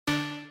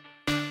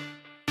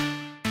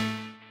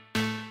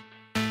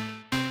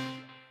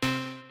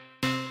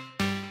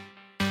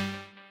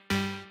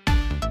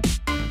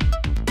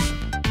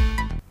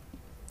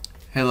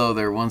Hello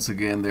there once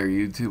again there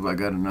YouTube. I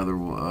got another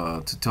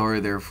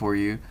tutorial there for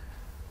you.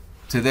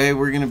 Today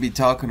we're going to be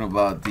talking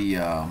about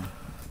the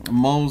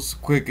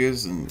most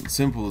quickest and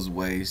simplest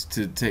ways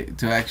to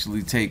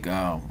actually take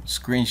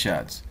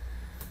screenshots.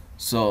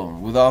 So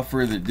without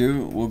further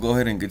ado, we'll go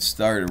ahead and get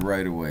started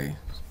right away.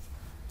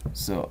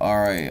 So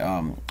alright,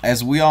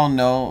 as we all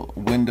know,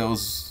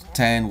 Windows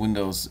 10,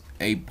 Windows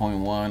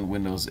 8.1,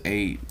 Windows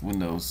 8,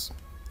 Windows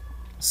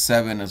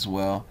 7 as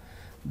well,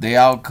 they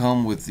all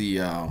come with the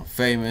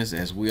famous,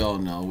 as we all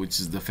know, which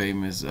is the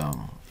famous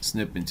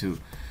Snipping tool,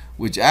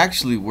 which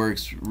actually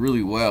works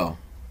really well.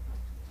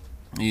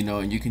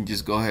 And you can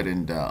just go ahead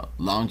and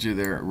launch it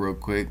there real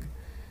quick.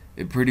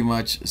 It pretty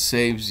much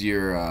saves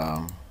your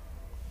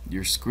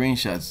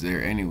screenshots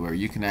there anywhere.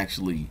 You can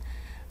actually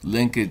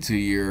link it to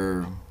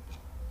your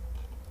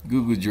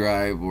Google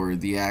Drive or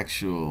the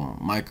actual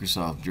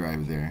Microsoft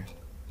Drive there,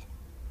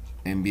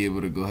 and be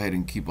able to go ahead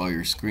and keep all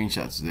your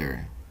screenshots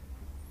there.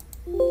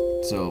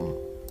 So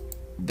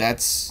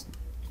that's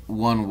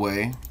one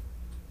way.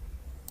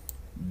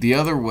 The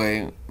other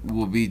way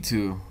will be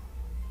to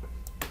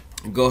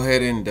go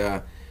ahead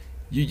and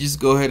you just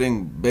go ahead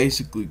and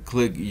basically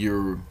click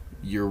your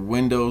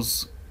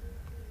Windows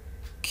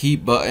key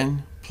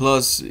button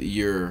plus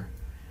your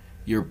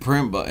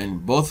print button,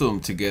 both of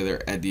them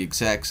together at the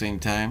exact same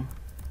time.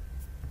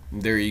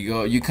 There you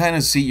go. You kind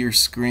of see your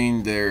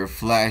screen there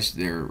flash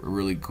there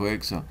really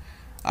quick. So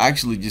I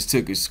actually just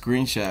took a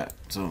screenshot.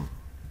 So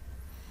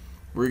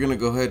we're gonna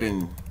go ahead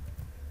and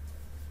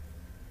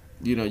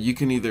you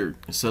can either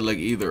select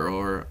either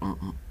or.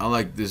 I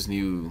like this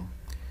new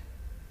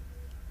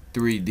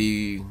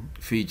 3D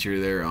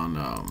feature there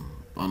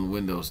on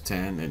Windows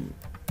 10, and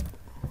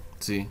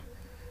see,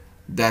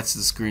 that's the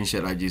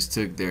screenshot I just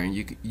took there.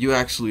 And you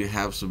actually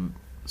have some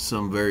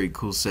very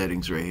cool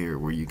settings right here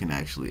where you can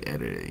actually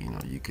edit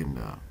it. You can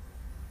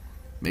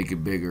make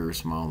it bigger or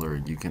smaller,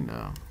 and you can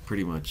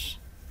pretty much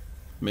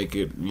make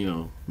it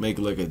make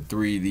like a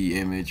 3D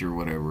image or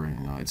whatever.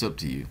 It's up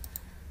to you.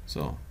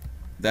 So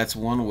that's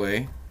one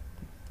way.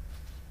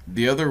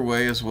 The other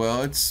way as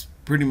well, it's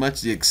pretty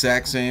much the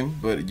exact same,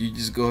 but you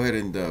just go ahead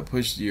and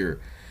push your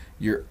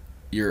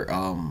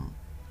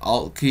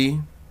Alt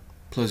key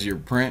plus your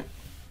print,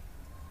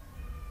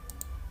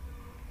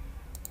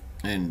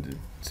 and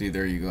see,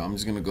 there you go. I'm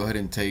just gonna go ahead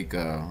and take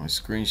a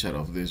screenshot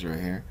of this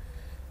right here.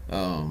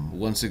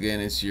 Once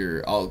again, it's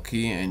your Alt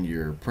key and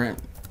your print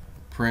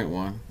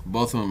one,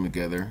 both of them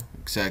together,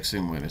 exact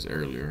same way as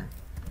earlier.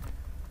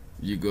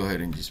 You go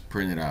ahead and just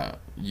print it out.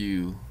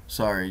 You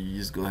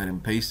just go ahead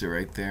and paste it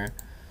right there.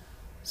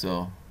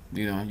 So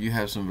you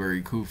have some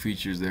very cool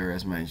features there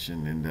as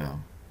mentioned, and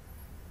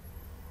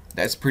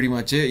that's pretty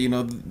much it.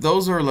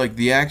 Those are like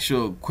the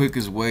actual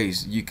quickest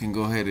ways you can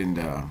go ahead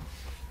and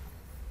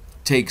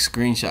take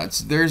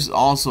screenshots. There's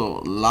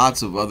also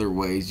lots of other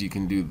ways you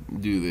can do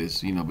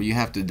this, but you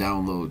have to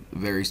download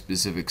very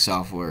specific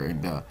software,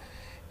 and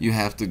you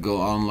have to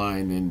go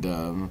online,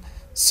 and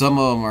some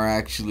of them are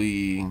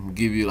actually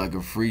give you like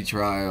a free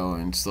trial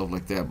and stuff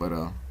like that,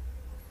 but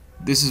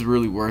this is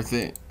really worth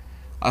it.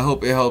 I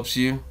hope it helps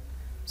you.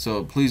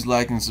 So please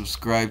like and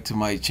subscribe to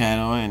my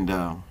channel,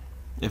 and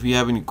if you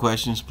have any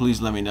questions, please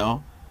let me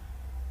know.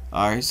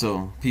 Alright,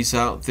 so peace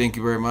out. Thank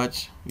you very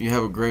much. You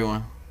have a great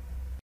one.